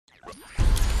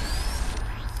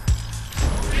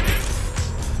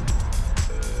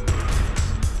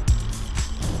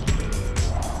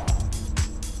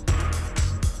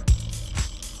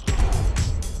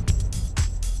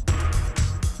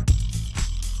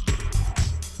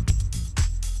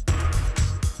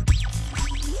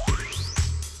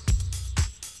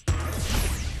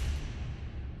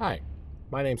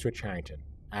My name's Rich Harrington,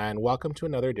 and welcome to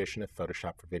another edition of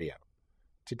Photoshop for Video.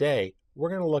 Today, we're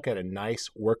going to look at a nice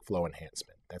workflow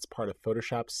enhancement that's part of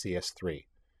Photoshop CS3,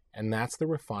 and that's the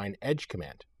Refine Edge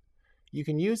command. You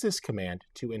can use this command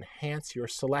to enhance your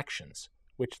selections,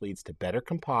 which leads to better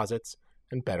composites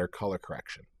and better color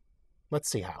correction. Let's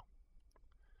see how.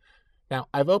 Now,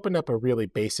 I've opened up a really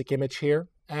basic image here,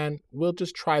 and we'll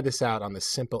just try this out on the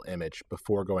simple image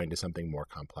before going to something more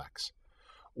complex.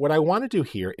 What I want to do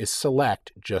here is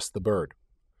select just the bird.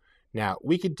 Now,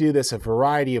 we could do this a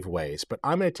variety of ways, but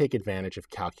I'm going to take advantage of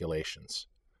calculations.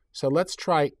 So let's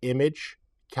try Image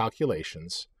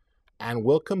Calculations, and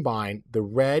we'll combine the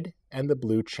red and the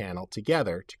blue channel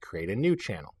together to create a new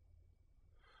channel.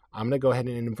 I'm going to go ahead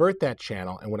and invert that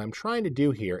channel, and what I'm trying to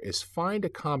do here is find a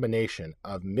combination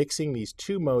of mixing these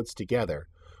two modes together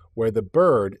where the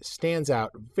bird stands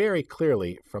out very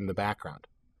clearly from the background.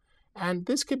 And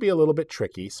this could be a little bit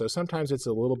tricky, so sometimes it's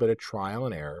a little bit of trial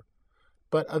and error.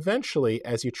 But eventually,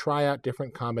 as you try out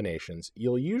different combinations,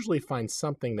 you'll usually find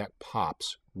something that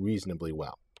pops reasonably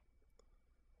well.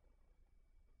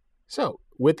 So,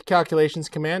 with the calculations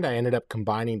command, I ended up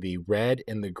combining the red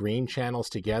and the green channels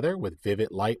together with vivid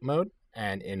light mode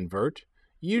and invert.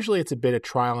 Usually it's a bit of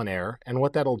trial and error, and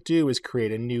what that'll do is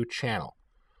create a new channel.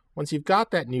 Once you've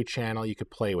got that new channel, you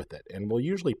could play with it, and we'll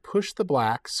usually push the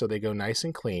blacks so they go nice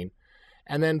and clean,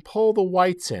 and then pull the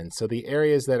whites in so the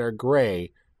areas that are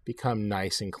gray become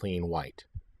nice and clean white.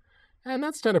 And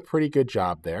that's done a pretty good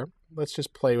job there. Let's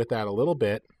just play with that a little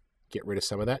bit, get rid of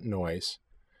some of that noise.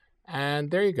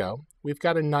 And there you go. We've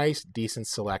got a nice, decent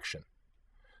selection.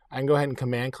 I can go ahead and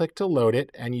command click to load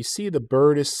it, and you see the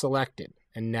bird is selected.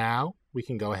 And now we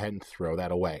can go ahead and throw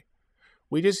that away.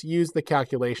 We just used the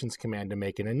calculations command to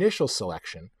make an initial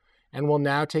selection, and we'll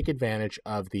now take advantage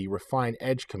of the Refine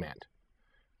Edge command.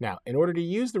 Now, in order to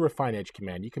use the Refine Edge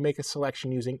command, you can make a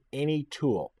selection using any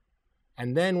tool.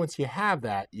 And then once you have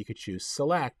that, you could choose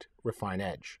Select, Refine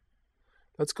Edge.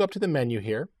 Let's go up to the menu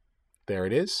here. There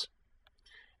it is.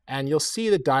 And you'll see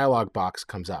the dialog box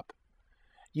comes up.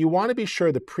 You want to be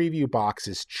sure the preview box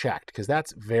is checked because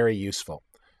that's very useful.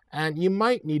 And you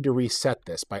might need to reset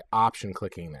this by option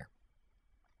clicking there.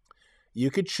 You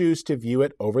could choose to view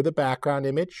it over the background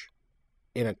image,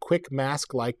 in a quick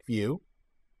mask-like view,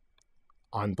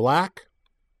 on black,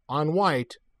 on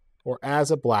white, or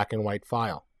as a black and white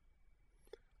file.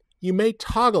 You may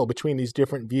toggle between these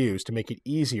different views to make it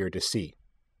easier to see.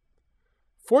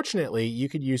 Fortunately, you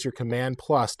could use your Command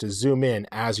Plus to zoom in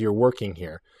as you're working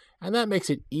here, and that makes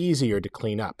it easier to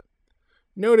clean up.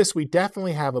 Notice we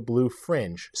definitely have a blue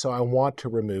fringe, so I want to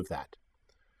remove that.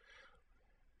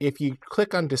 If you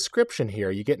click on Description here,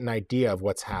 you get an idea of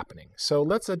what's happening. So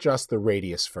let's adjust the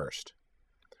radius first.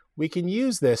 We can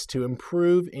use this to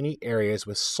improve any areas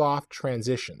with soft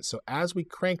transitions. So as we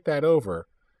crank that over,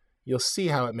 you'll see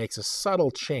how it makes a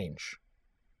subtle change.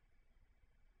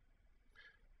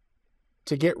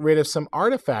 To get rid of some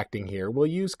artifacting here, we'll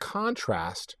use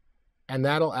contrast, and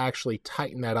that'll actually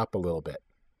tighten that up a little bit.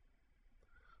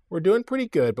 We're doing pretty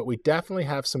good, but we definitely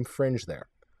have some fringe there.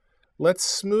 Let's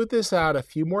smooth this out a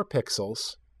few more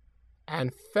pixels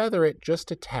and feather it just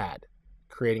a tad,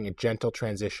 creating a gentle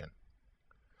transition.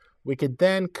 We could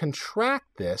then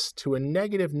contract this to a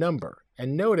negative number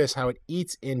and notice how it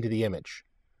eats into the image.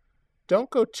 Don't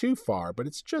go too far, but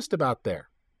it's just about there.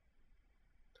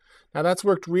 Now that's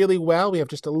worked really well. We have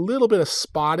just a little bit of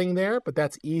spotting there, but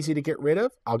that's easy to get rid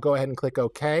of. I'll go ahead and click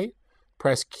OK,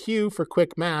 press Q for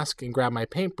quick mask and grab my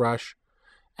paintbrush,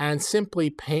 and simply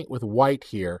paint with white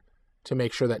here to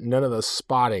make sure that none of the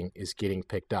spotting is getting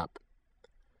picked up.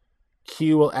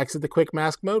 Q will exit the quick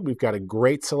mask mode. We've got a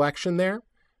great selection there.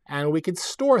 And we can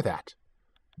store that.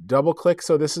 Double click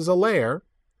so this is a layer,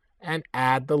 and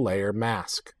add the layer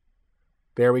mask.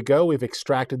 There we go, we've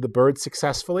extracted the bird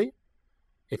successfully.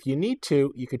 If you need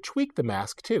to, you could tweak the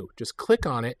mask too. Just click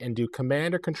on it and do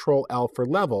Command or Control L for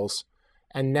levels,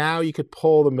 and now you could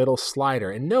pull the middle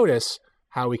slider. And notice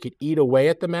how we could eat away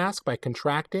at the mask by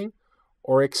contracting,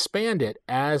 or expand it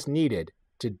as needed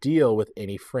to deal with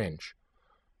any fringe.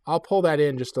 I'll pull that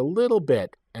in just a little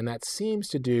bit, and that seems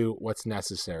to do what's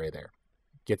necessary there.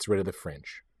 Gets rid of the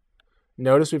fringe.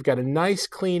 Notice we've got a nice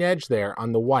clean edge there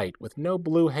on the white with no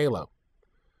blue halo.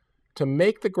 To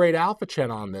make the grade alpha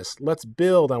channel on this, let's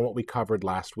build on what we covered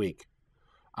last week.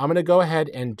 I'm going to go ahead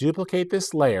and duplicate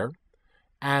this layer,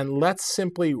 and let's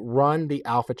simply run the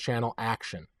alpha channel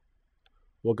action.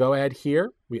 We'll go ahead here,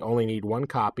 we only need one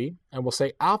copy, and we'll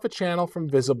say alpha channel from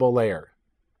visible layer.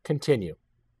 Continue.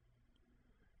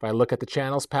 If I look at the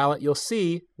channels palette, you'll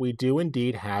see we do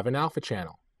indeed have an alpha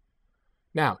channel.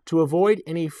 Now, to avoid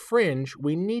any fringe,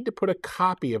 we need to put a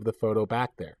copy of the photo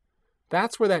back there.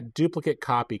 That's where that duplicate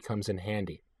copy comes in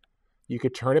handy. You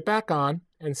could turn it back on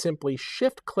and simply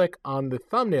shift-click on the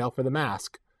thumbnail for the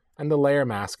mask, and the layer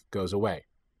mask goes away.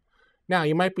 Now,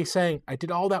 you might be saying, I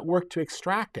did all that work to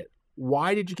extract it.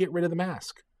 Why did you get rid of the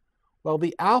mask? Well,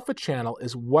 the alpha channel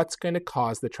is what's going to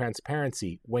cause the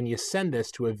transparency when you send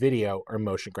this to a video or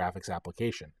motion graphics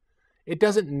application. It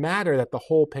doesn't matter that the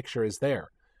whole picture is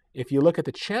there. If you look at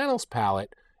the channels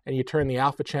palette and you turn the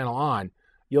alpha channel on,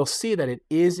 you'll see that it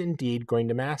is indeed going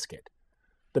to mask it.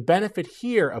 The benefit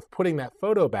here of putting that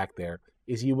photo back there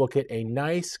is you will get a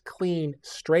nice, clean,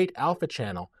 straight alpha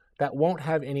channel that won't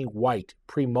have any white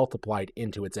pre-multiplied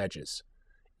into its edges.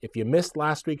 If you missed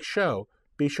last week's show,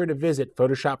 be sure to visit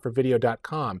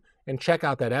photoshopforvideo.com and check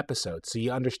out that episode so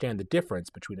you understand the difference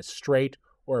between a straight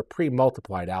or a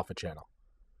pre-multiplied alpha channel.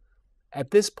 At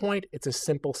this point, it's a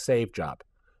simple save job.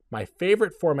 My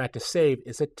favorite format to save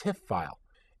is a TIFF file.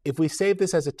 If we save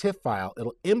this as a TIFF file,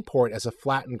 it'll import as a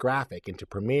flattened graphic into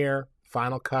Premiere,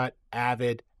 Final Cut,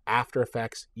 Avid, After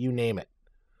Effects, you name it.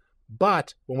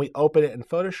 But when we open it in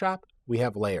Photoshop, we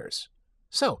have layers.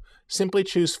 So simply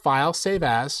choose File, Save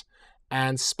As,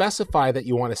 and specify that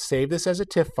you want to save this as a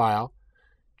TIFF file,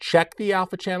 check the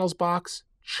Alpha Channels box,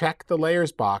 check the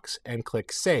Layers box, and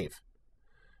click Save.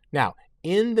 Now,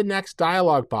 in the next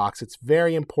dialog box, it's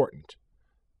very important.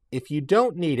 If you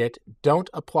don't need it, don't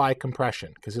apply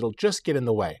compression, because it'll just get in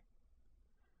the way.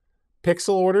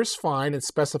 Pixel order is fine, and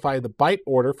specify the byte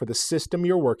order for the system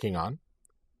you're working on.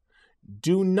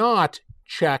 Do not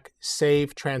check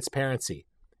Save Transparency.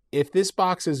 If this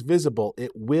box is visible,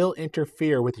 it will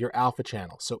interfere with your alpha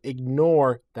channel, so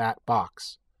ignore that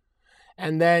box.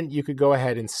 And then you could go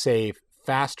ahead and save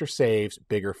faster saves,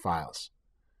 bigger files.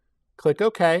 Click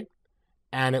OK,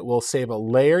 and it will save a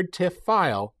layered TIFF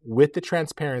file with the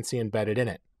transparency embedded in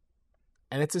it.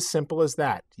 And it's as simple as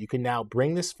that. You can now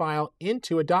bring this file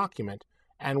into a document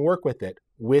and work with it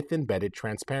with embedded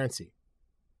transparency.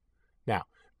 Now,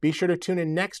 be sure to tune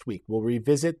in next week. We'll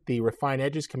revisit the Refine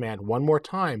Edges command one more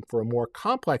time for a more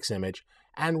complex image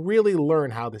and really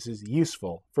learn how this is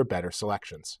useful for better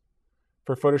selections.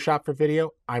 For Photoshop for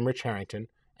Video, I'm Rich Harrington,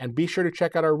 and be sure to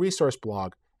check out our resource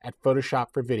blog at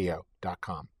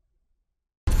photoshopforvideo.com.